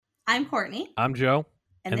I'm Courtney, I'm Joe,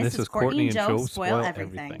 and this is Courtney and Joe Spoil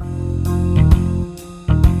Everything.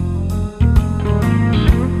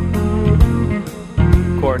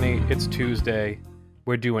 Courtney, it's Tuesday.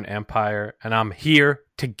 We're doing Empire, and I'm here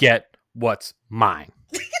to get what's mine.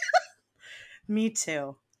 Me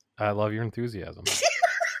too. I love your enthusiasm.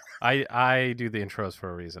 I do the intros for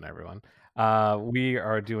a reason, everyone. We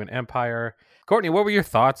are doing Empire. Courtney, what were your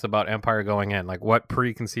thoughts about Empire going in? Like, what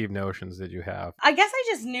preconceived notions did you have? I guess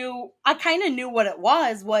I kind of knew what it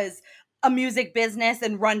was a music business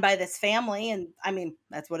and run by this family. And I mean,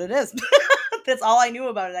 that's what it is. That's all I knew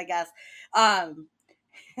about it, I guess.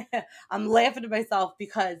 I'm laughing to myself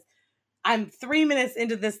because I'm 3 minutes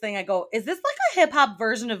into this thing. I go, is this like a hip hop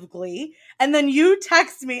version of Glee? And then you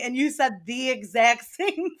text me and you said the exact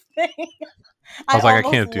same thing. I was like, I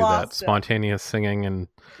can't almost do that. lost it. Spontaneous singing and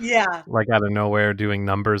Yeah. like out of nowhere doing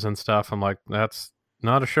numbers and stuff. I'm like, that's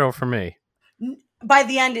not a show for me. By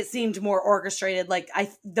the end, it seemed more orchestrated. Like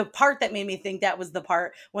the part that made me think that was the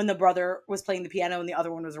part when the brother was playing the piano and the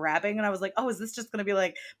other one was rapping. And I was like, oh, is this just going to be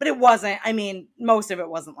like, but it wasn't. I mean, most of it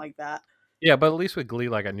wasn't like that. Yeah, but at least with Glee,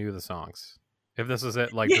 like I knew the songs. If this is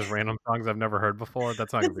it, like Yeah. just random songs I've never heard before,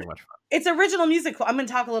 that's not going to be much fun. It's original music. I'm going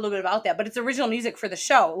to talk a little bit about that, but it's original music for the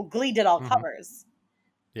show. Glee did all covers.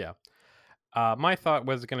 Yeah. My thought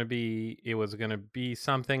was going to be, it was going to be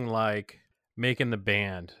something like Making the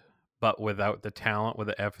Band, but without the talent, with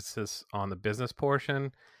the emphasis on the business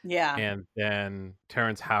portion. Yeah. And then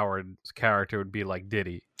Terrence Howard's character would be like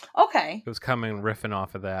Diddy. Okay. It was coming riffing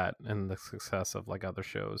off of that and the success of like other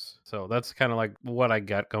shows. So that's kind of like what I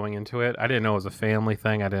got going into it. I didn't know it was a family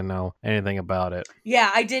thing. I didn't know anything about it. Yeah,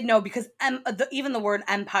 I did know because even the word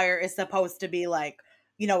empire is supposed to be like,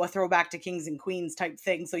 you know, a throwback to Kings and Queens type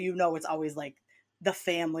thing. So, you know, it's always like the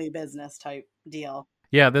family business type deal.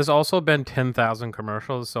 Yeah, there's also been 10,000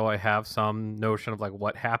 commercials, so I have some notion of like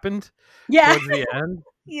what happened Yeah. towards the end.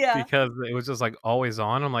 Yeah. Because it was just like always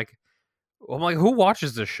on. I'm like, who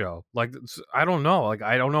watches this show? Like, I don't know. Like,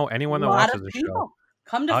 I don't know anyone that watches this show.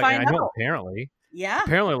 Come to find I know, out. apparently. Yeah.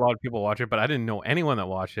 Apparently, a lot of people watch it, but I didn't know anyone that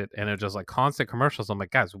watched it. And it's just like constant commercials. I'm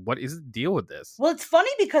like, guys, what is the deal with this? Well, it's funny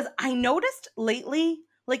because I noticed lately,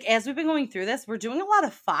 like as we've been going through this, we're doing a lot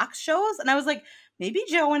of Fox shows. And I was like, maybe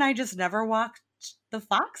Joe and I just never watched the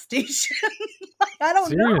Fox station. I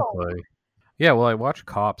don't know. Seriously. Yeah, well, I watched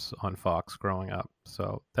Cops on Fox growing up.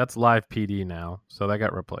 So that's live PD now. So that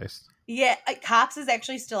got replaced. Yeah, Cops is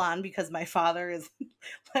actually still on because my father is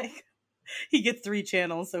like, he gets 3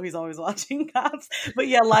 channels, so he's always watching Cops. But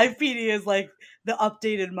yeah, live PD is like the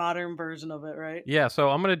updated modern version of it, right? Yeah, so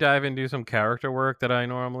I'm going to dive into some character work that I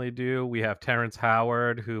normally do. We have Terrence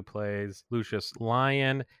Howard, who plays Lucius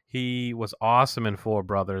Lyon. He was awesome in Four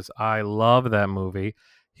Brothers. I love that movie.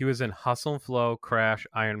 He was in Hustle and Flow, Crash,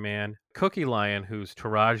 Iron Man. Cookie Lyon, who's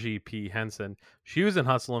Taraji P. Henson, she was in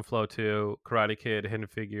Hustle and Flow too, Karate Kid, Hidden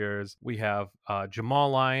Figures. We have Jamal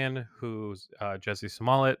Lyon, who's Jesse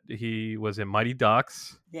Smollett. He was in Mighty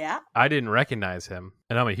Ducks. Yeah. I didn't recognize him,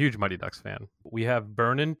 and I'm a huge Mighty Ducks fan. We have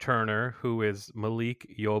Vernon Turner, who is Malik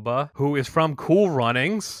Yoba, who is from Cool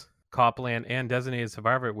Runnings, Copland, and Designated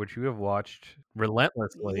Survivor, which you have watched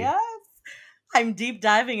relentlessly. Yes. I'm deep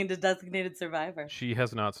diving into Designated Survivor. She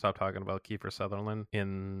has not stopped talking about Kiefer Sutherland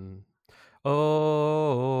in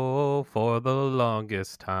Oh, for the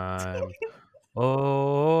longest time.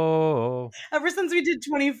 Oh. Ever since we did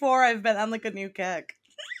 24, I've been on like a new kick.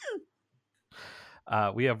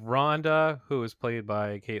 We have Rhonda, who is played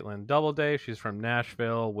by Caitlin Doubleday. She's from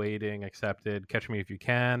Nashville, Waiting, Accepted, Catch Me If You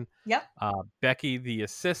Can. Yep. Becky, the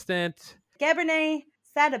assistant. Gabernay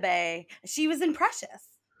Sadabay. She was in Precious.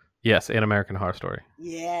 Yes, and American Horror Story.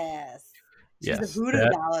 Yes. She was Yes, a voodoo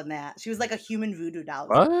doll in that. She was like a human voodoo doll.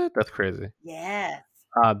 What? That's crazy. Yes.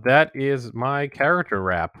 That is my character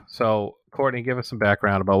wrap. So, Courtney, give us some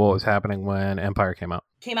background about what was happening when Empire came out.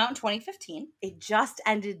 Came out in 2015. It just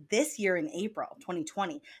ended this year in April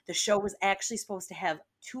 2020. The show was actually supposed to have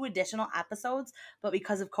 2 additional episodes, but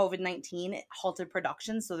because of COVID-19, it halted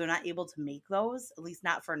production, so they're not able to make those, at least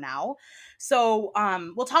not for now. So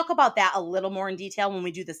we'll talk about that a little more in detail when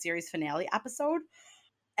we do the series finale episode.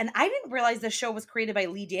 And I didn't realize this show was created by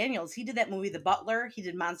Lee Daniels. He did that movie, The Butler. He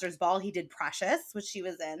did Monsters Ball. He did Precious, which she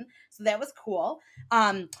was in. So that was cool.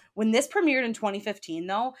 When this premiered in 2015,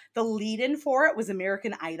 though, the lead-in for it was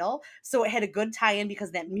American Idol. So it had a good tie-in because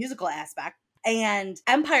of that musical aspect. And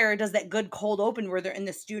Empire does that good cold open where they're in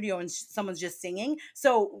the studio and someone's just singing.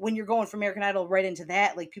 So when you're going from American Idol right into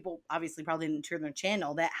that, like people obviously probably didn't turn their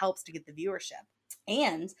channel. That helps to get the viewership.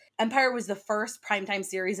 And Empire was the first primetime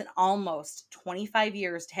series in almost 25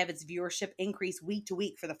 years to have its viewership increase week to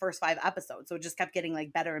week for the first 5 episodes. So it just kept getting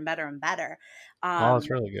like better and better and better. Oh, that's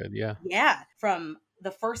Um, really good. Yeah. yeah, from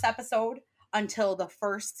the first episode until the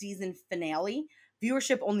first season finale,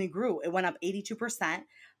 viewership only grew. It went up 82%,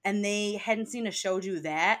 and they hadn't seen a show do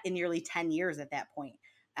that in nearly 10 years at that point.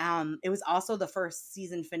 It was also the first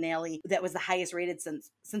season finale that was the highest rated since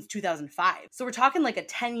 2005. So we're talking like a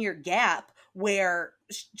 10-year gap where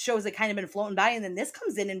shows that kind of been floating by, and then this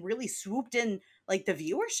comes in and really swooped in like the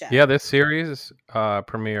viewership. Yeah, this series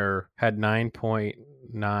premiere had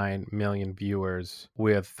 9.9 million viewers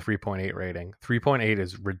with 3.8 rating. 3.8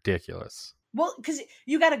 is ridiculous. Well, because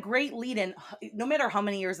you got a great lead in, no matter how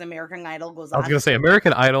many years American Idol goes I was on, going to say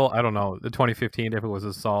American Idol, I don't know, the 2015, if it was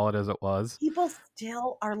as solid as it was. people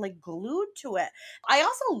still are like glued to it. I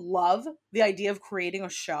also love the idea of creating a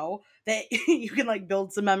show that you can like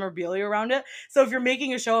build some memorabilia around it. So if you're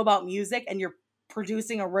making a show about music and you're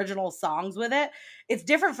producing original songs with it, it's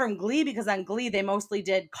different from Glee, because on Glee they mostly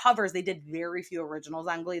did covers. They did very few originals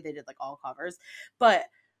on Glee. They did like all covers. But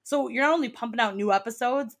so you're not only pumping out new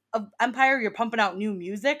episodes of Empire, you're pumping out new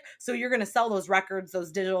music. So you're going to sell those records,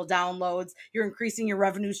 those digital downloads. You're increasing your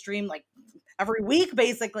revenue stream like every week,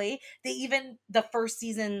 basically. The first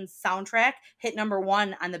season soundtrack hit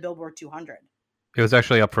 #1 on the Billboard 200. It was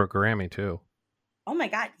actually up for a Grammy too. Oh my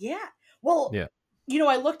God. Yeah. Well, Yeah.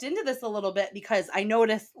 I looked into this a little bit because I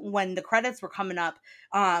noticed when the credits were coming up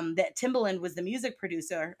that Timbaland was the music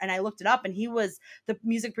producer, and I looked it up, and he was the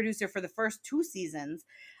music producer for the first 2 seasons.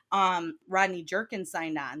 Rodney Jerkins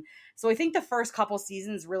signed on. So I think the first couple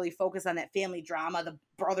seasons really focus on that family drama. The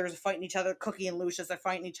brothers are fighting each other. Cookie and Lucius are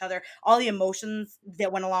fighting each other. All the emotions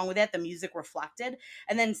that went along with that, the music reflected.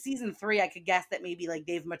 And then season 3, I could guess that maybe like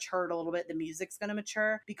they've matured a little bit. The music's going to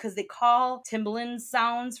mature, because they call Timbaland's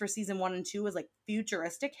sounds for season 1 and 2 as like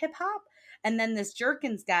futuristic hip hop. And then this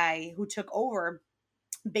Jerkins guy who took over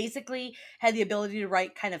basically had the ability to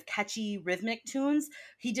write kind of catchy rhythmic tunes.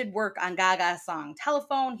 He did work on Gaga's song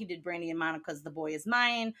Telephone. He did Brandy and Monica's The Boy Is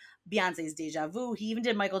Mine, Beyonce's Deja Vu. He even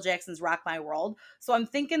did Michael Jackson's Rock My World. So I'm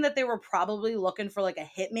thinking that they were probably looking for like a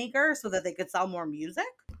hit maker so that they could sell more music.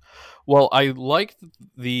 Well, I liked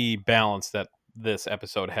the balance that this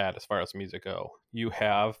episode had as far as music go. You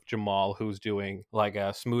have Jamal, who's doing like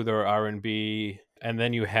a smoother R&B, and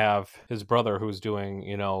then you have his brother who's doing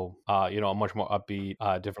a much more upbeat,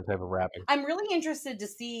 different type of rapping. I'm really interested to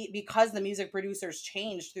see, because the music producers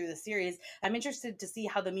changed through the series, I'm interested to see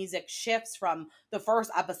how the music shifts from the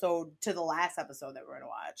first episode to the last episode that we're going to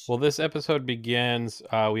watch. Well, this episode begins,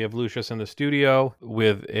 we have Lucius in the studio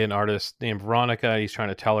with an artist named Veronica. He's trying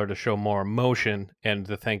to tell her to show more emotion and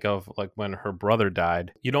to think of like when her brother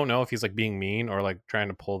died. You don't know if he's like being mean or like trying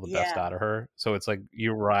to pull the best out of her. So it's like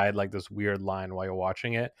you ride like this weird line while you're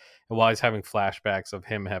watching it, and while he's having flashbacks of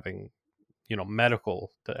him having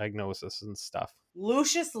medical diagnosis and stuff.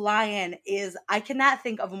 Lucius Lyon I cannot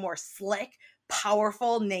think of a more slick,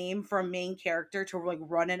 powerful name for a main character to like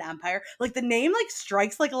run an empire. Like the name like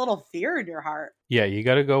strikes like a little fear in your heart. Yeah, you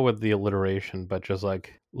got to go with the alliteration, but just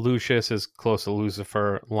like Lucius is close to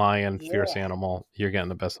Lucifer, Lion, fierce animal. You're getting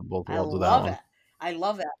the best of both worlds with that one. I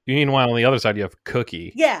love it. Meanwhile, on the other side, you have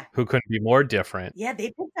Cookie. Yeah. Who couldn't be more different. Yeah,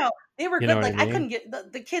 they were good. Like I couldn't get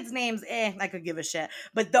the kids' names, I could give a shit.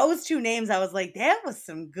 But those 2 names, I was like, that was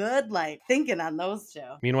some good like thinking on those 2.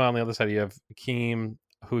 Meanwhile, on the other side, you have Akeem,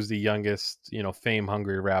 who's the youngest,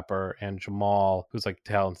 fame-hungry rapper, and Jamal, who's like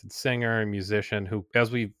talented singer and musician, who,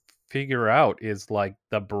 as we figure out, is like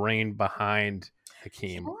the brain behind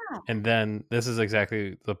Akeem. Yeah. And then this is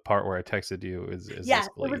exactly the part where I texted you is it was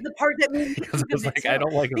the part that made me because I was like, I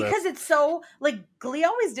don't like this. Because it's so like Glee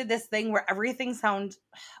always did this thing where everything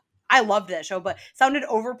I loved that show, but sounded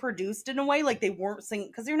overproduced in a way, like they weren't singing,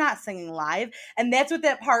 because they're not singing live. And that's what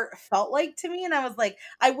that part felt like to me. And I was like,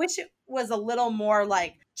 I wish it was a little more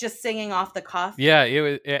like just singing off the cuff. Yeah,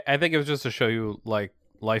 I think it was just to show you like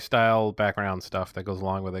lifestyle background stuff that goes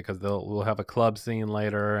along with it, because we'll have a club scene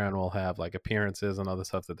later, and we'll have like appearances and other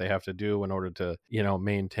stuff that they have to do in order to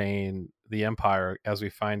maintain the Empire. As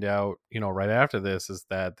we find out right after this, is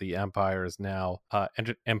that the Empire is now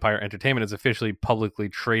Empire Entertainment is officially publicly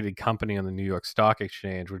traded company on the New York Stock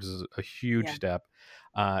Exchange, which is a huge step.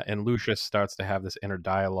 And Lucius starts to have this inner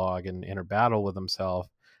dialogue and inner battle with himself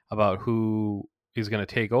about who he's going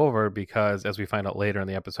to take over because, as we find out later in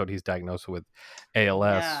the episode, he's diagnosed with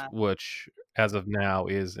ALS, Yeah. which as of now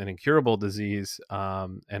is an incurable disease,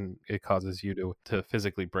 and it causes you to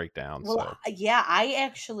physically break down. Well, So yeah, I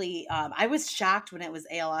actually, I was shocked when it was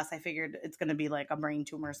ALS. I figured it's going to be like a brain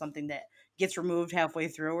tumor or something that gets removed halfway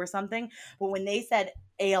through or something. But when they said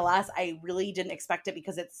ALS, I really didn't expect it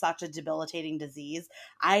because it's such a debilitating disease.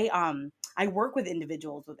 I work with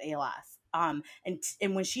individuals with ALS.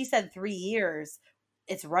 And when she said 3 years,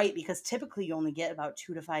 it's right because typically you only get about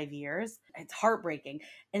 2 to 5 years. It's heartbreaking.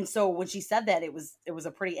 And so when she said that, it was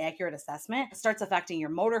a pretty accurate assessment. It starts affecting your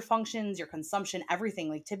motor functions, your consumption, everything.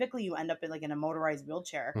 Like typically you end up in a motorized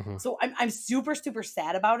wheelchair. mhm. So I'm super, super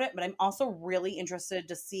sad about it, but I'm also really interested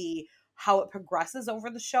to see how it progresses over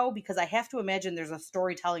the show because I have to imagine there's a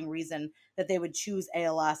storytelling reason that they would choose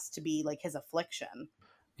ALS to be like his affliction.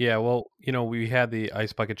 Yeah, well, we had the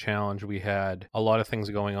Ice Bucket Challenge. We had a lot of things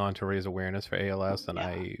going on to raise awareness for ALS, and Yeah.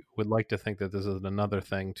 I would like to think that this is another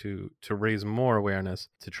thing to raise more awareness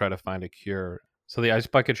to try to find a cure. So the Ice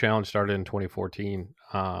Bucket Challenge started in 2014,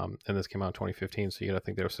 and this came out in 2015. So you got to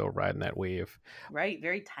think they're still riding that wave. Right,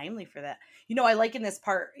 very timely for that. I like in this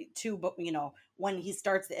part too, but when he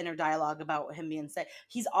starts the inner dialogue about him being sick,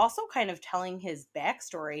 he's also kind of telling his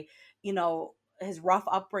backstory, his rough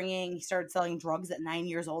upbringing. He started selling drugs at 9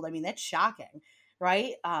 years old. I mean, that's shocking,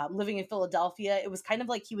 right? Living in Philadelphia, it was kind of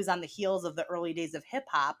like he was on the heels of the early days of hip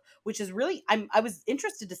hop, which is really, I was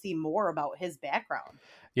interested to see more about his background.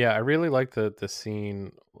 Yeah, I really like the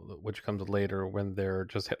scene which comes later when they're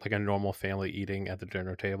just like a normal family eating at the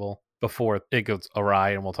dinner table before it goes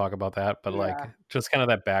awry, and we'll talk about that. But like Yeah. just kind of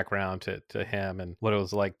that background to him and what it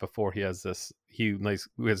was like before he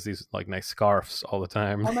wears these like nice scarves all the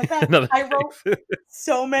time Oh my God. and other I wrote things.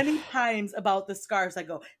 so many times about the scarves. I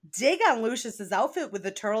go, dig on Lucius's outfit with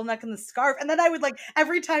the turtleneck and the scarf. And then I would like,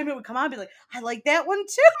 every time it would come on, be like, I like that one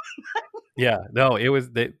too. Yeah, no, it was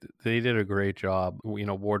they did a great job.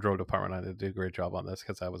 Wardrobe department, I did a great job on this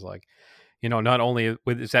because I was like, not only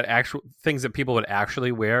is that actual things that people would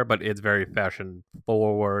actually wear, but it's very fashion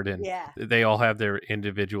forward, and Yeah. they all have their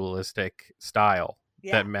individualistic style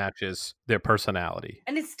Yeah. that matches their personality.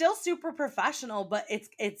 And it's still super professional, but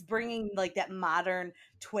it's bringing like that modern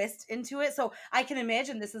twist into it. So I can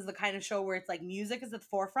imagine this is the kind of show where it's like music is at the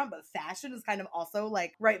forefront, but fashion is kind of also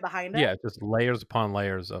like right behind it. Yeah, just layers upon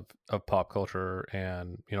layers of pop culture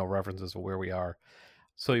and references of where we are.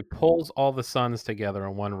 So he pulls all the sons together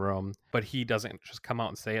in one room, but he doesn't just come out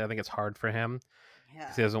and say it. I think it's hard for him because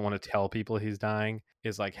Yeah. he doesn't want to tell people he's dying.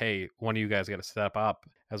 Is like, hey, one of you guys got to step up,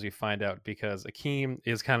 as we find out, because Akeem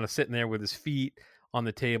is kind of sitting there with his feet on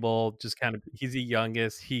the table, just kind of, he's the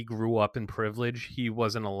youngest. He grew up in privilege. He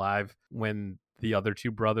wasn't alive when the other two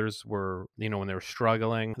brothers were, when they were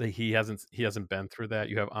struggling. He hasn't been through that.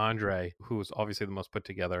 You have Andre, who's obviously the most put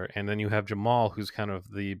together, and then you have Jamal, who's kind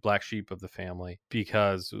of the black sheep of the family,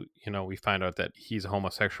 because we find out that he's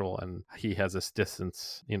homosexual and he has this distant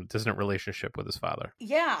relationship with his father.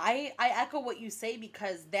 Yeah, I echo what you say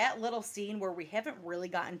because that little scene where we haven't really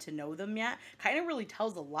gotten to know them yet kind of really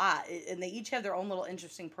tells a lot. And they each have their own little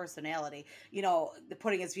interesting personality.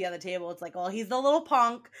 Putting his feet on the table, it's like, oh, he's the little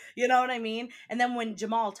punk. You know what I mean? And then when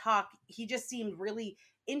Jamal talked, he just seemed really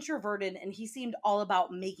introverted and he seemed all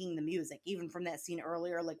about making the music, even from that scene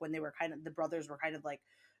earlier, like when the brothers were kind of like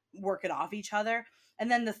working off each other. And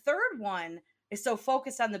then the third one is so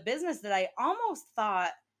focused on the business that I almost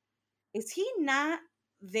thought, is he not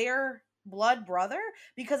their blood brother?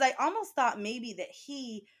 Because I almost thought maybe that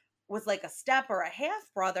he was like a step or a half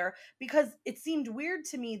brother because it seemed weird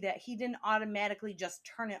to me that he didn't automatically just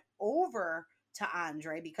turn it over to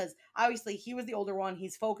Andre because obviously he was the older one.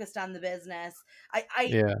 He's focused on the business.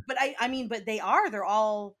 Yeah. But they're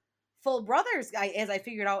all full brothers, as I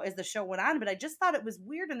figured out as the show went on. But I just thought it was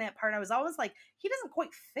weird in that part. I was always like, he doesn't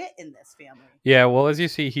quite fit in this family. Yeah, well, as you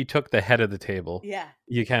see, he took the head of the table. Yeah.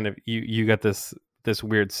 You kind of you got this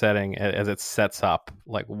weird setting as it sets up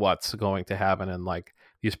like what's going to happen and like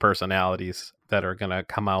these personalities that are going to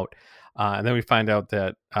come out. And then we find out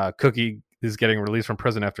that Cookie is getting released from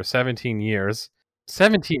prison after 17 years.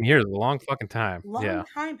 17 years is a long fucking time. Long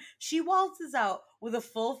time. She waltzes out with a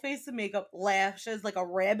full face of makeup, lashes, like a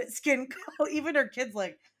rabbit skin coat. Even her kid's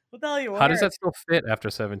like, what the hell are you How wearing? does that still fit after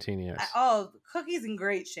 17 years? Cookie's in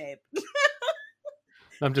great shape.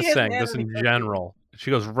 I'm She just has saying, just vanity in cookies. general. She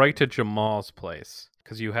goes right to Jamal's place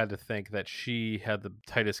because you had to think that she had the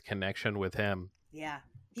tightest connection with him, Yeah.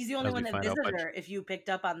 He's the only as we one that find out. visited But her, if you picked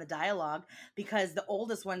up on the dialogue, because the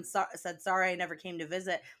oldest one said, sorry, I never came to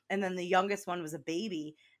visit. And then the youngest one was a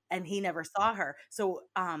baby and he never saw her. So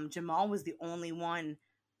Jamal was the only one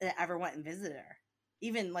that ever went and visited her.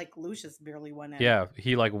 Even like Lucius barely went in. Yeah,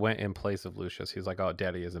 he like went in place of Lucius. He's like, "Oh,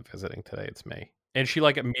 Daddy isn't visiting today. It's me." And she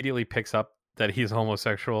like immediately picks up that he's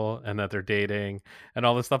homosexual and that they're dating and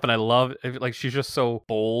all this stuff. And I love like she's just so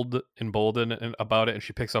bold and bolden and about it, and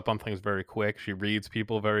she picks up on things very quick. She reads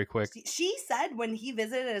people very quick. She said when he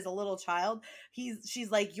visited as a little child,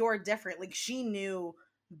 she's like, "You're different." Like she knew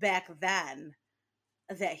back then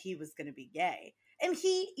that he was going to be gay. And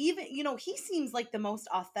he even, he seems like the most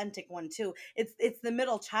authentic one too. It's the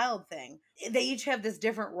middle child thing. They each have this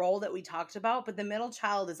different role that we talked about, but the middle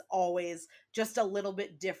child is always just a little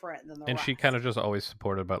bit different than the And rest. she kind of just always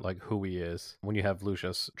supported about like who he is when you have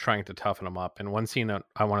Lucius trying to toughen him up. And one scene that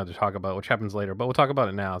I wanted to talk about, which happens later, but we'll talk about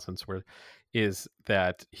it now since is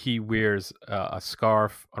that he wears a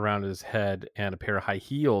scarf around his head and a pair of high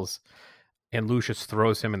heels, and Lucius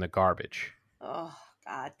throws him in the garbage. Oh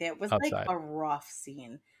God, that was outside. like a rough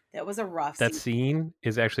scene. That was a rough That scene. scene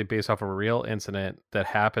is actually based off of a real incident that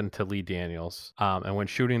happened to Lee Daniels. And when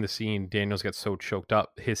shooting the scene, Daniels gets so choked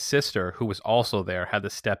up. His sister, who was also there, had to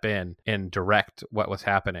step in and direct what was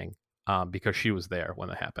happening because she was there when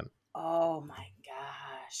it happened. Oh my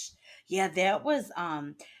gosh. Yeah, that was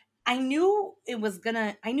I knew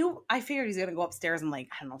I figured he's gonna go upstairs and like,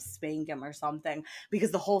 I don't know, spank him or something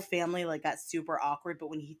because the whole family like got super awkward.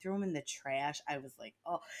 But when he threw him in the trash, I was like,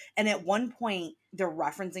 oh. And at one point they're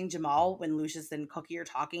referencing Jamal when Lucius and Cookie are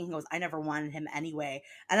talking. He goes, I never wanted him anyway.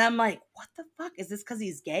 And I'm like, what the fuck? Is this because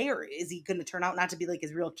he's gay or is he gonna turn out not to be like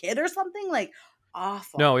his real kid or something? Like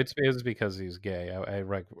awful. No, it was because he's gay.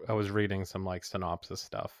 I was reading some like synopsis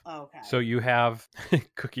stuff. Okay. So you have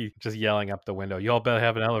Cookie just yelling up the window, "Y'all better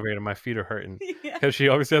have an elevator. My feet are hurting." Because she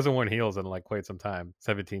obviously hasn't worn heels in like quite some time,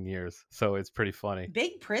 17 years. So it's pretty funny.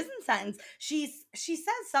 Big prison sentence. She says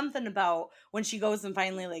something about when she goes and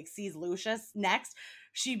finally like sees Lucius next.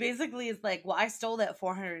 She basically is like, "Well, I stole that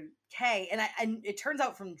 400K, and it turns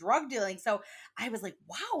out from drug dealing." So I was like,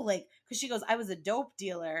 "Wow!" Like, because she goes, "I was a dope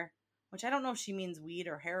dealer." Which I don't know if she means weed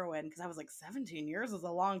or heroin, because I was like, 17 years is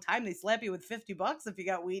a long time. They slap you with $50 if you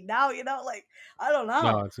got weed now, like, I don't know.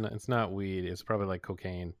 No, it's not weed. It's probably like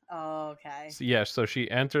cocaine. Oh, okay. So, yeah, so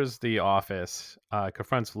she enters the office,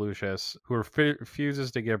 confronts Lucius, who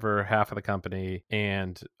refuses to give her half of the company,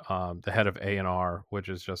 and the head of A&R, which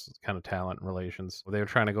is just kind of talent relations. They were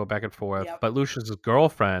trying to go back and forth, Yep. but Lucius's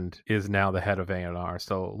girlfriend is now the head of A&R.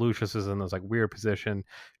 So Lucius is in this like weird position.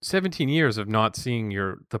 17 years of not seeing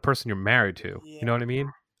the person you're married to. Yeah. You know what I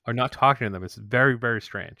mean? Or not talking to them. It's very, very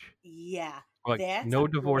strange. Yeah. Like no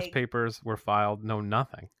divorce papers were filed, no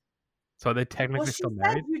nothing. So are they technically still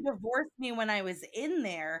married? Said you divorced me when I was in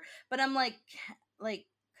there, but I'm like,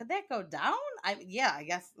 could that go down? I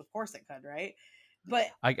guess of course it could, right? But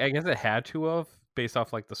I guess it had to have based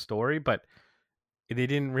off like the story, but they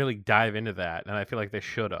didn't really dive into that, and I feel like they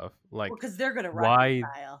should have. Like, because they're gonna why?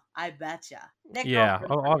 reconcile, I betcha. Yeah,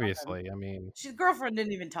 obviously. I mean, his girlfriend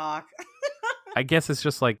didn't even talk. I guess it's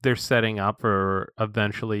just like they're setting up for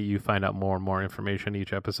eventually you find out more and more information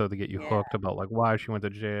each episode to get you hooked about like why she went to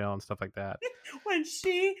jail and stuff like that. When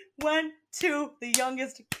she went to the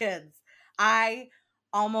youngest kids, I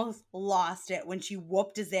almost lost it when she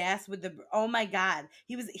whooped his ass with oh my God.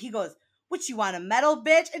 He goes, "What, you want a medal,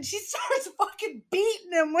 bitch?" And she starts fucking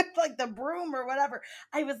beating him with like the broom or whatever.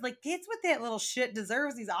 I was like, that's what that little shit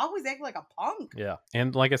deserves. He's always acting like a punk. Yeah.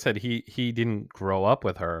 And like I said, he didn't grow up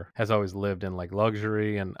with her, has always lived in like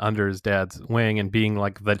luxury and under his dad's wing and being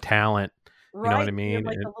like the talent. You know what I mean?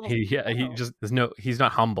 Like he just he's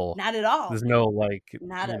not humble. Not at all. There's no like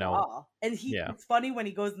not at all. And it's funny when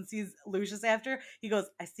he goes and sees Lucius after, he goes,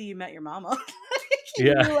 "I see you met your mama."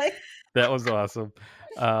 That was awesome.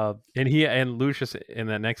 And Lucius in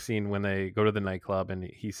that next scene when they go to the nightclub and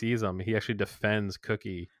he sees him, he actually defends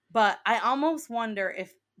Cookie. But I almost wonder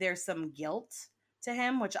if there's some guilt to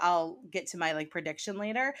him, which I'll get to my like prediction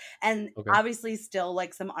later. And obviously still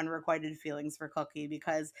like some unrequited feelings for Cookie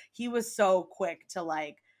because he was so quick to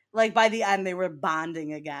like by the end they were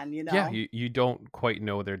bonding again, Yeah, you don't quite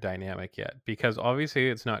know their dynamic yet because obviously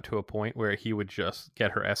it's not to a point where he would just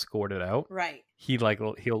get her escorted out. Right.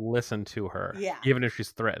 He'll listen to her, even if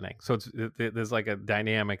she's threatening. So there's like a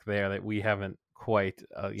dynamic there that we haven't quite,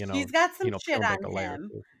 He's got some shit on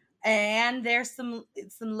him, and there's some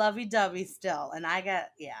lovey-dovey still. And I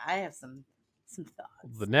have some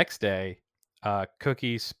thoughts. The next day,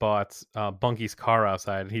 Cookie spots Bunky's car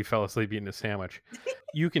outside, and he fell asleep eating a sandwich.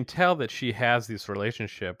 You can tell that she has this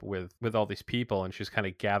relationship with all these people, and she's kind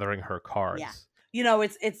of gathering her cards. Yeah.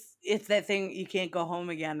 It's that thing, you can't go home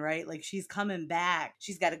again, right? Like she's coming back.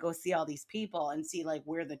 She's got to go see all these people and see like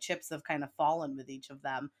where the chips have kind of fallen with each of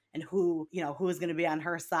them and who is going to be on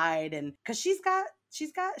her side. And because she's got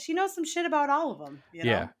she knows some shit about all of them, you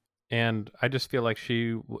Yeah, know? and I just feel like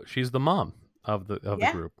she's the mom of the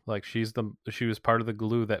Yeah. group. Like she was part of the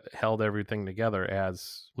glue that held everything together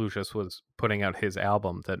as Lucius was putting out his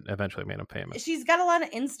album that eventually made him famous. She's got a lot of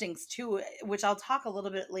instincts too, which I'll talk a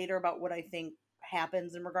little bit later about what I think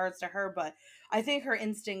happens in regards to her, but I think her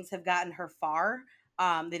instincts have gotten her far.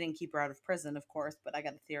 They didn't keep her out of prison, of course, but I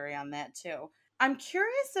got a theory on that too. I'm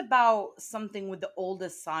curious about something with the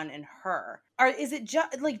oldest son and her. Or is it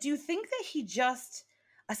just like, do you think that he just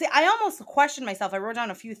I say I almost questioned myself. I wrote down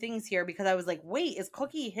a few things here because I was like, wait, is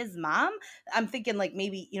Cookie his mom? I'm thinking like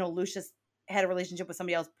maybe, Lucius had a relationship with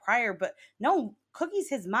somebody else prior, but no, Cookie's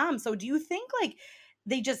his mom. So do you think like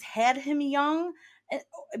they just had him young?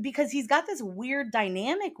 Because he's got this weird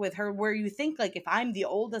dynamic with her where you think like if I'm the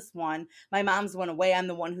oldest one, my mom's went away, I'm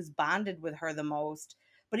the one who's bonded with her the most.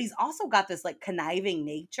 But he's also got this like conniving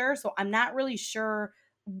nature, so I'm not really sure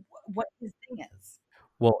what his thing is.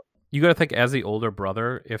 Well, you got to think as the older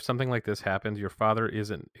brother, if something like this happens, your father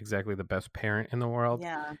isn't exactly the best parent in the world.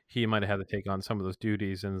 Yeah. He might have had to take on some of those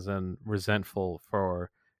duties and is then resentful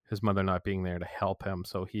for his mother not being there to help him.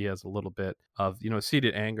 So he has a little bit of,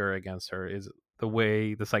 seated anger against her is the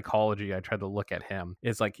way the psychology I tried to look at him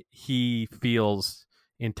is like he feels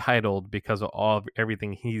entitled because of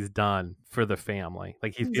everything he's done for the family.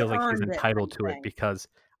 Like he He's feels like he's earned it, entitled to it everything. because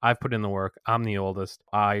I've put in the work. I'm the oldest.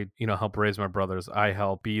 I, help raise my brothers. I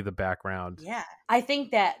help be the background. Yeah. I think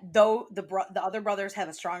that though the other brothers have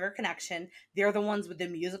a stronger connection, they're the ones with the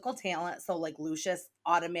musical talent. So like Lucius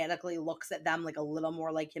automatically looks at them like a little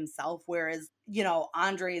more like himself, whereas,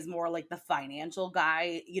 Andre is more like the financial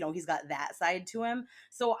guy. He's got that side to him.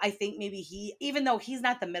 So I think maybe even though he's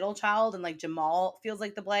not the middle child and like Jamal feels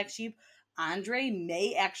like the black sheep, Andre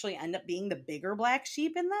may actually end up being the bigger black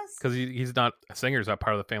sheep in this. Because he's not a singer's not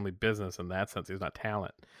part of the family business in that sense. He's not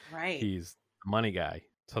talent. Right. He's a money guy.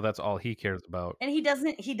 So that's all he cares about. And he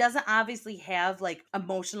doesn't obviously have like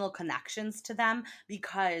emotional connections to them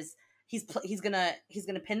because he's gonna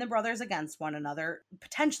pin the brothers against one another,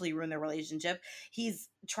 potentially ruin their relationship. He's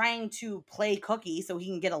trying to play Cookie so he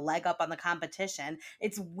can get a leg up on the competition.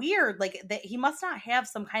 It's weird, like that he must not have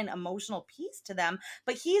some kind of emotional piece to them,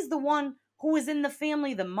 but he's the one who is in the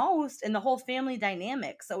family the most and the whole family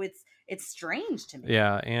dynamic. So it's strange to me.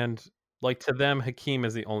 Yeah, and like to them, Hakeem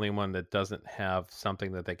is the only one that doesn't have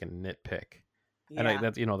something that they can nitpick. And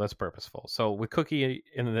Yeah. that's purposeful. So with Cookie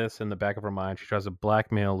in this in the back of her mind, she tries to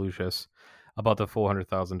blackmail Lucius about the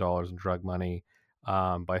 $400,000 in drug money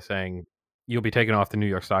by saying you'll be taken off the New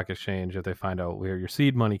York Stock Exchange if they find out where your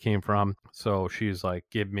seed money came from. So she's like,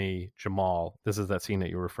 "Give me Jamal." This is that scene that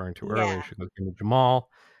you were referring to earlier. Yeah. She goes, "Give me Jamal,"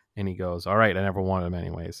 and he goes, "All right, I never wanted him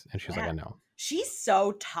anyways." And she's like, Yeah. "I know." She's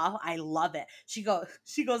so tough. I love it. She goes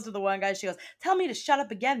to the one guy, she goes, "Tell me to shut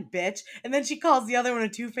up again, bitch." And then she calls the other one a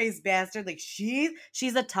two-faced bastard. Like she's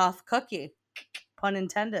a tough cookie. Pun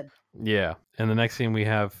intended. Yeah. And the next scene we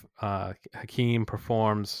have Hakeem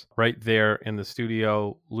performs right there in the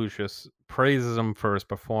studio. Lucius praises him for his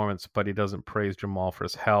performance, but he doesn't praise Jamal for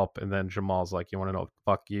his help. And then Jamal's like, "You want to know?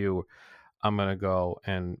 Fuck you. I'm going to go."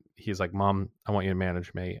 And he's like, "Mom, I want you to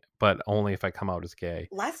manage me, but only if I come out as gay."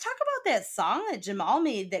 Let's talk about that song that Jamal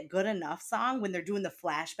made, that Good Enough song, when they're doing the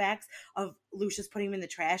flashbacks of Lucius putting him in the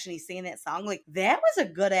trash and he's singing that song. Like, that was a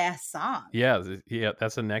good ass song. Yeah,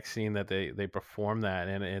 that's the next scene that they perform that,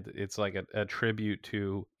 and it's like a tribute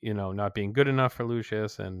to not being good enough for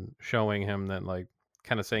Lucius and showing him that like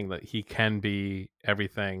kind of saying that he can be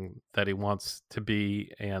everything that he wants to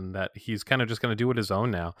be, and that he's kind of just going to do it his own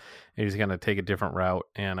now, and he's going to take a different route.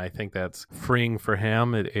 And I think that's freeing for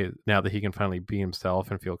him. Now that he can finally be himself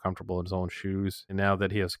and feel comfortable in his own shoes, and now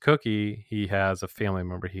that he has Cookie, he has a family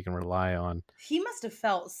member he can rely on. He must have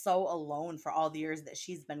felt so alone for all the years that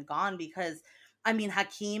she's been gone because I mean,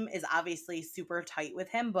 Hakeem is obviously super tight with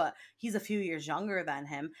him, but he's a few years younger than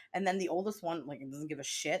him. And then the oldest one, like, doesn't give a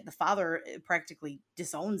shit. The father practically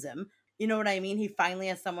disowns him. You know what I mean? He finally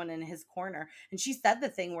has someone in his corner. And she said the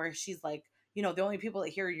thing where she's like, the only people that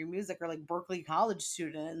hear your music are like Berkeley College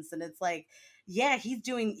students. And it's like, yeah, he's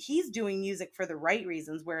doing music for the right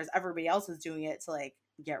reasons, whereas everybody else is doing it to like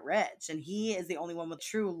get rich. And he is the only one with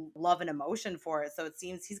true love and emotion for it. So it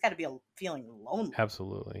seems he's got to be feeling lonely.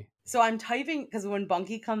 Absolutely. So I'm typing because when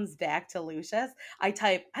Bunky comes back to Lucius, I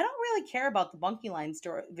type, "I don't really care about the Bunky line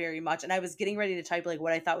story very much." And I was getting ready to type like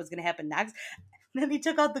what I thought was going to happen next. And then he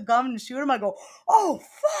took out the gun and shoot him. I go, "Oh,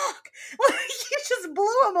 fuck." Like, he just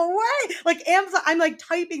blew him away. Like, I'm like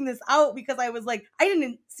typing this out because I was like, I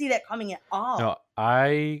didn't see that coming at all. No,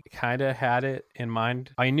 I kind of had it in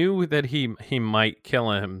mind. I knew that he might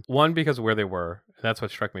kill him. One, because of where they were. That's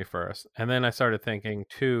what struck me first. And then I started thinking,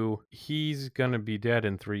 too, he's going to be dead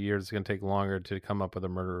in 3 years. It's going to take longer to come up with a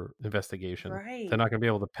murder investigation. They're Right. not going to be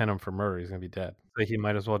able to pin him for murder. He's going to be dead. So he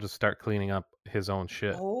might as well just start cleaning up his own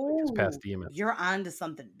shit, like his past Oh, demons. you're on to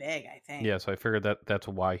something big, I think. Yeah, so I figured that that's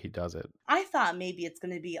why he does it. I thought maybe it's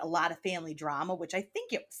going to be a lot of family drama, which I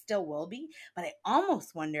think it still will be, but I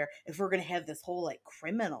almost wonder if we're going to have this whole like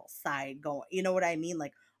criminal side going. You know what I mean?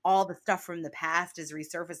 Like all the stuff from the past is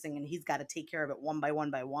resurfacing and he's got to take care of it one by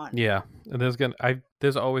one by one. Yeah, and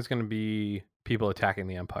there's always going to be people attacking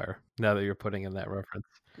the Empire. Now that you're putting in that reference,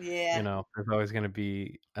 Yeah. there's always going to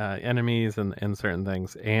be enemies and certain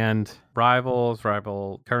things, and rival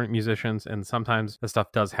current musicians, and sometimes the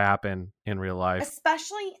stuff does happen in real life.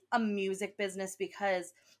 Especially a music business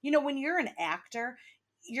because, when you're an actor,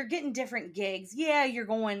 you're getting different gigs. Yeah, you're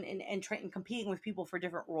going and trying and competing with people for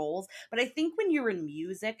different roles. But I think when you're in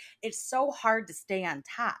music, it's so hard to stay on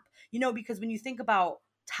top, because when you think about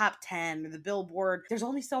top 10 or the Billboard, there's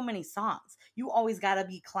only so many songs. You always got to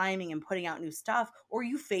be climbing and putting out new stuff or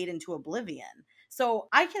you fade into oblivion. So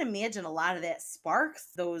I can imagine a lot of that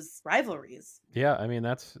sparks those rivalries. Yeah, I mean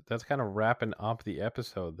that's kind of wrapping up the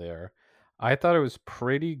episode there. I thought it was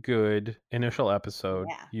pretty good initial episode.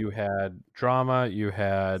 Yeah. You had drama, you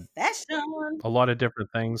had Fashion. a lot of different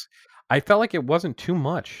things. I felt like it wasn't too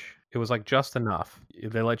much. It was like just enough.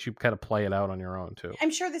 They let you kind of play it out on your own too. I'm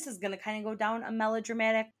sure this is going to kind of go down a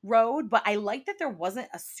melodramatic road, but I like that there wasn't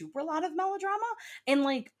a super lot of melodrama. And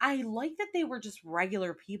like, I like that they were just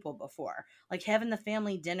regular people before, like having the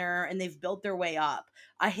family dinner and they've built their way up.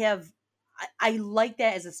 I like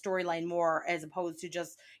that as a storyline more as opposed to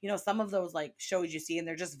just, some of those like shows you see and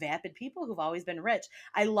they're just vapid people who've always been rich.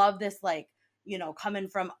 I love this, like, coming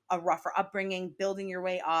from a rougher upbringing, building your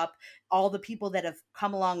way up, all the people that have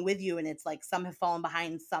come along with you. And it's like some have fallen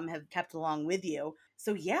behind, some have kept along with you.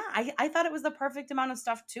 So yeah, I thought it was the perfect amount of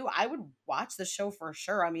stuff too. I would watch the show for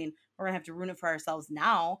sure. I mean, we're gonna have to ruin it for ourselves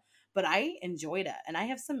now, but I enjoyed it and I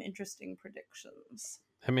have some interesting predictions.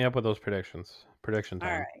 Hit me up with those predictions. Prediction All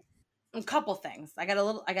time. right. A couple things. I got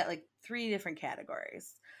like 3 different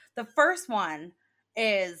categories. The first one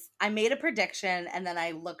is I made a prediction and then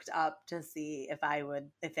I looked up to see if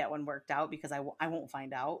that one worked out because I won't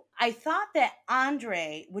find out. I thought that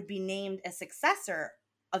Andre would be named a successor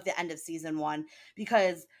of the end of season 1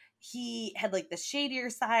 because he had like the shadier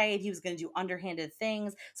side. He was going to do underhanded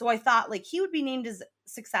things. So I thought like he would be named as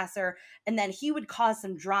successor and then he would cause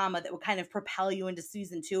some drama that would kind of propel you into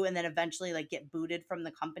season 2 and then eventually like get booted from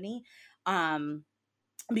the company.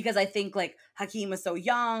 Because I think like Hakeem was so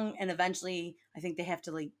young and eventually I think they have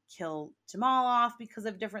to like kill Jamal off because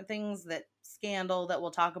of different things, that scandal that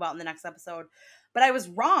we'll talk about in the next episode. But I was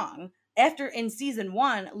wrong. After in season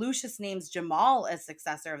 1, Lucius names Jamal as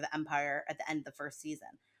successor of the Empire at the end of the first season.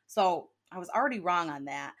 So I was already wrong on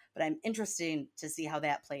that, but I'm interested to see how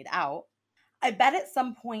that played out. I bet at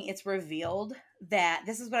some point it's revealed that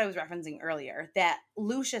this is what I was referencing earlier, that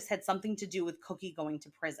Lucius had something to do with Cookie going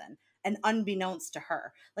to prison and unbeknownst to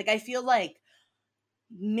her. Like, I feel like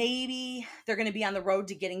maybe they're going to be on the road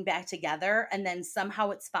to getting back together. And then somehow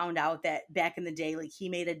it's found out that back in the day, like he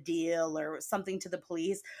made a deal or something to the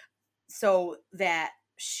police so that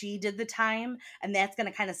she did the time. And that's going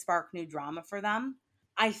to kind of spark new drama for them.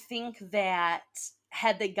 I think that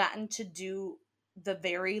had they gotten to do the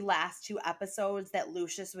very last 2 episodes, that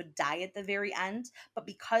Lucius would die at the very end, but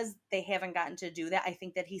because they haven't gotten to do that, I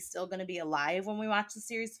think that he's still going to be alive when we watch the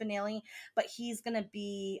series finale, but he's going to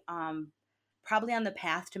be probably on the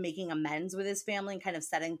path to making amends with his family and kind of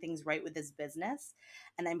setting things right with his business.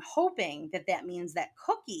 And I'm hoping that that means that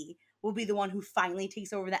Cookie will be the one who finally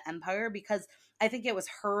takes over the Empire, because I think it was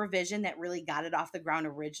her vision that really got it off the ground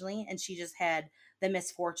originally, and she just had the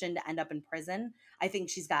misfortune to end up in prison. I think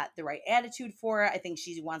she's got the right attitude for it. I think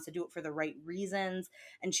she wants to do it for the right reasons.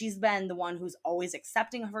 And she's been the one who's always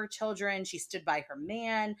accepting of her children. She stood by her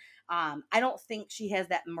man. I don't think she has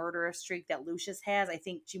that murderous streak that Lucius has. I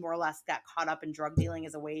think she more or less got caught up in drug dealing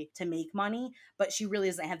as a way to make money, but she really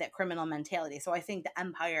doesn't have that criminal mentality. So I think the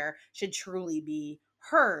Empire should truly be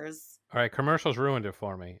hers. All right, commercials ruined it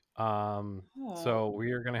for me. So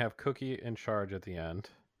we are going to have Cookie in charge at the end.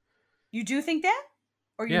 You do think that?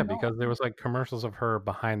 Or yeah, because there was like commercials of her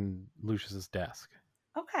behind Lucius's desk.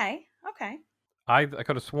 Okay. I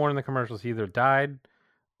could have sworn in the commercials he either died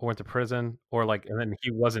or went to prison, or like, and then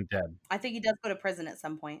he wasn't dead. I think he does go to prison at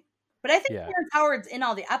some point. But I think Terrence Howard's in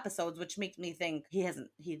all the episodes, which makes me think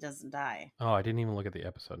he doesn't die. Oh, I didn't even look at the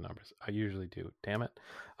episode numbers. I usually do. Damn it.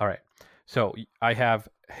 All right. So I have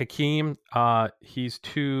Hakeem. He's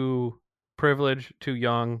too privileged, too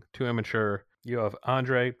young, too immature. You have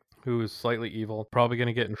Andre, who is slightly evil, probably going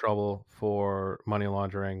to get in trouble for money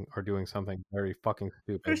laundering or doing something very fucking For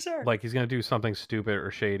stupid. sure. Like he's going to do something stupid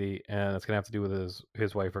or shady, and it's going to have to do with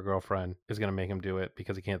his wife or girlfriend is going to make him do it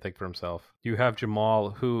because he can't think for himself. You have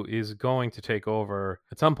Jamal, who is going to take over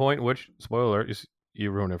at some point, which, spoiler, is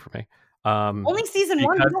you ruined it for me. Only season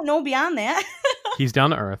 1. We Because don't know beyond that. he's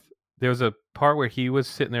down to earth. There was a part where he was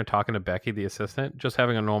sitting there talking to Becky, the assistant, just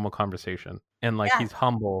having a normal conversation, and like Yeah. he's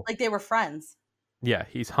humble. Like they were friends. Yeah,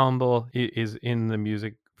 he's humble. He is in the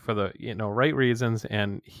music for the right reasons,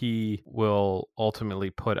 and he will ultimately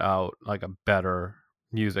put out like a better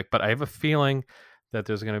music. But I have a feeling that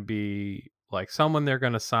there's going to be like someone they're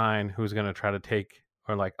going to sign who's going to try to take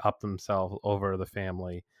or like up themselves over the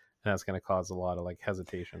family, and that's going to cause a lot of like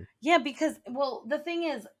hesitation. Yeah, because well, the thing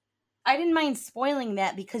is, I didn't mind spoiling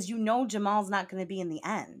that because Jamal's not going to be in the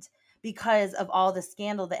end because of all the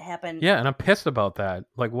scandal that happened. Yeah, and I'm pissed about that.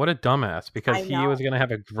 Like, what a dumbass! Because I he know. was going to have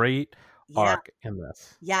a great Yeah. arc in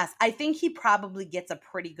this. Yes, I think he probably gets a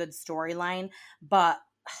pretty good storyline, but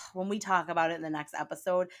when we talk about it in the next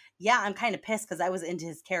episode, yeah, I'm kind of pissed because I was into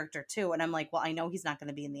his character too, and I'm like, well, I know he's not going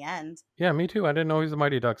to be in the end. Yeah, me too. I didn't know he's the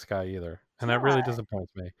Mighty Ducks guy either, and that really Yeah.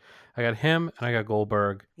 disappoints me. I got him, and I got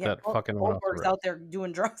Goldberg. Yeah, That fucking went off the Goldberg's rails. out there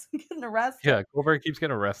doing drugs and getting arrested. Yeah, Goldberg keeps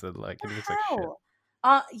getting arrested. Like he looks like shit.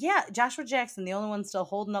 Hell? Yeah, Joshua Jackson, the only one still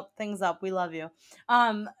holding up things up. We love you.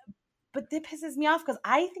 But that pisses me off because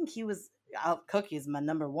I think he was Cookie's my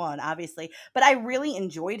number one, obviously, but I really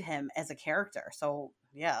enjoyed him as a character. So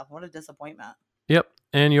yeah, what a disappointment. Yep,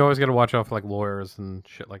 and you always got to watch out for like lawyers and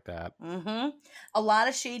shit like that. Mm-hmm. A lot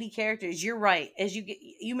of shady characters. You're right. As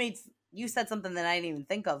you said something that I didn't even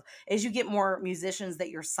think of. As you get more musicians that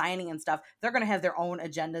you're signing and stuff, they're going to have their own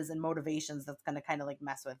agendas and motivations that's going to kind of like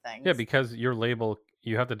mess with things. Yeah, because your label,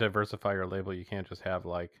 you have to diversify your label. You can't just have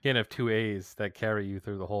like, you can't have two A's that carry you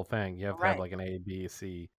through the whole thing. You have to have like an A, B,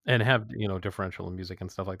 C, and have, differential in music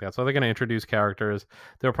and stuff like that. So they're going to introduce characters.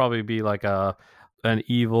 There'll probably be like an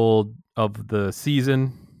evil of the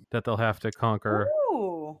season that they'll have to conquer.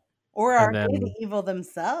 Ooh. Or are they the evil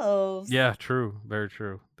themselves? Yeah, true. Very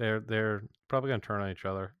true. They're probably going to turn on each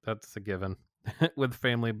other. That's a given. With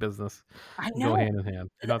family business. I know. Go hand in hand.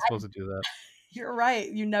 You're not supposed to do that. You're right.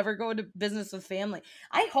 You never go into business with family.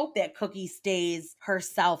 I hope that Cookie stays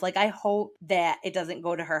herself. Like, I hope that it doesn't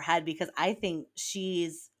go to her head because I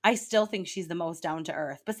still think she's the most down to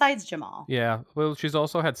earth besides Jamal. Yeah. Well, she's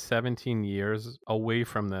also had 17 years away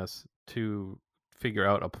from this to figure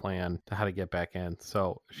out a plan to how to get back in.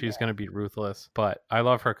 So she's going to be ruthless, but I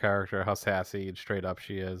love her character, how sassy and straight up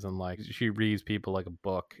she is. And like, she reads people like a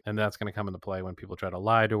book, and that's going to come into play when people try to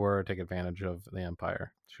lie to her, take advantage of the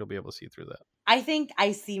Empire. She'll be able to see through that. I think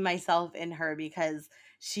I see myself in her because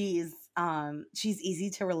she's easy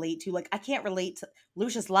to relate to. Like, I can't relate to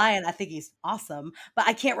Lucius Lyon. I think he's awesome, but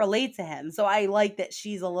I can't relate to him. So I like that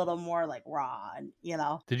she's a little more like raw,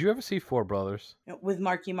 Did you ever see Four Brothers? With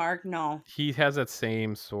Marky Mark? No. He has that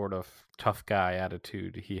same sort of tough guy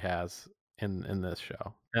attitude he has in this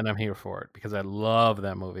show. And I'm here for it because I love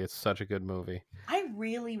that movie. It's such a good movie. I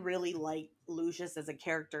really, really like Lucius as a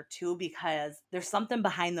character too, because there's something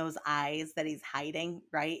behind those eyes that he's hiding,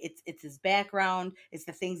 right? It's his background, it's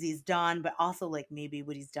the things he's done, but also like maybe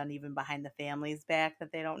what he's done even behind the family's back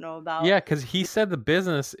that they don't know about. Yeah, because he said the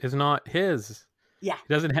business is not his. Yeah.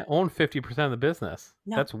 He doesn't own 50% of the business.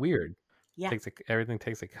 No. That's weird. Yeah. Everything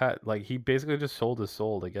takes a cut. Like, he basically just sold his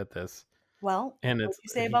soul to get this. Well, and what you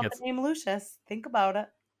say about the name Lucius? Think about it.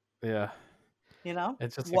 Yeah.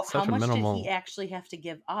 It's just like such how much a minimal... did he actually have to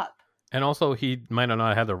give up? And also, he might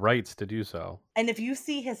not have the rights to do so. And if you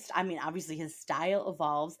see obviously his style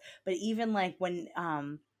evolves, but even like when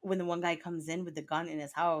the one guy comes in with the gun in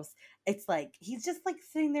his house, it's like he's just like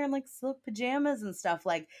sitting there in like silk pajamas and stuff.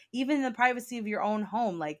 Like, even in the privacy of your own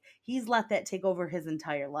home, like he's let that take over his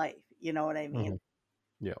entire life. You know what I mean?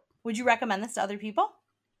 Mm-hmm. Yeah. Would you recommend this to other people?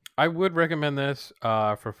 I would recommend this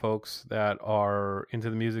for folks that are into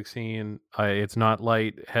the music scene. It's not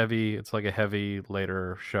light, heavy. It's like a heavy,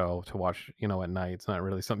 later show to watch, at night. It's not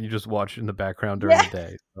really something you just watch in the background during the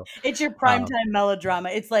day. So, it's your primetime melodrama.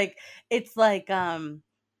 It's like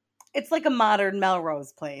a modern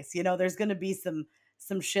Melrose Place. There's going to be some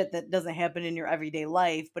shit that doesn't happen in your everyday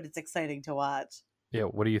life, but it's exciting to watch. Yeah.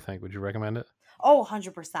 What do you think? Would you recommend it? Oh,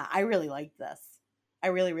 100%. I really liked this. I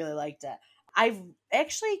really, really liked it. I've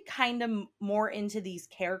actually kind of more into these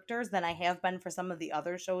characters than I have been for some of the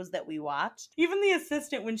other shows that we watched. Even the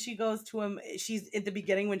assistant, when she goes to him, she's at the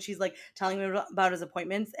beginning when she's like telling him about his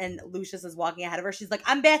appointments and Lucius is walking ahead of her. She's like,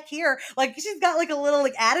 I'm back here. Like, she's got like a little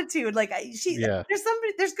like attitude. Like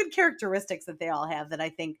there's good characteristics that they all have that I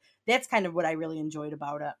think that's kind of what I really enjoyed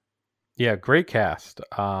about it. Yeah, great cast.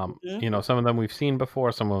 Mhm. Some of them we've seen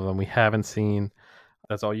before, some of them we haven't seen.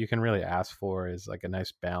 That's all you can really ask for is like a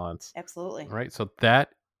nice balance. Absolutely. All right. So that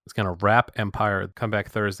is going to wrap Empire. Come back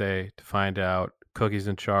Thursday to find out Cookie's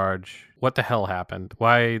in charge. What the hell happened?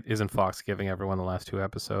 Why isn't Fox giving everyone the last 2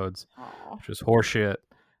 episodes? Oh. Which is horseshit.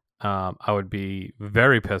 I would be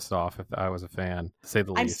very pissed off if I was a fan, to say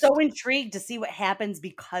the I'm so least. intrigued to see what happens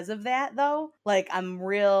because of that, though. Like, I'm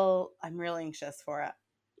real anxious for it.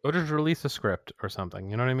 Or just release a script or something.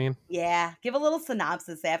 You know what I mean? Yeah, give a little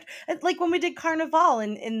synopsis after. Like when we did Carnival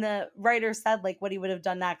and the writer said like what he would have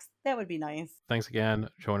done next. That would be nice. Thanks again.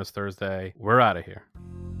 Join us Thursday. We're out of here.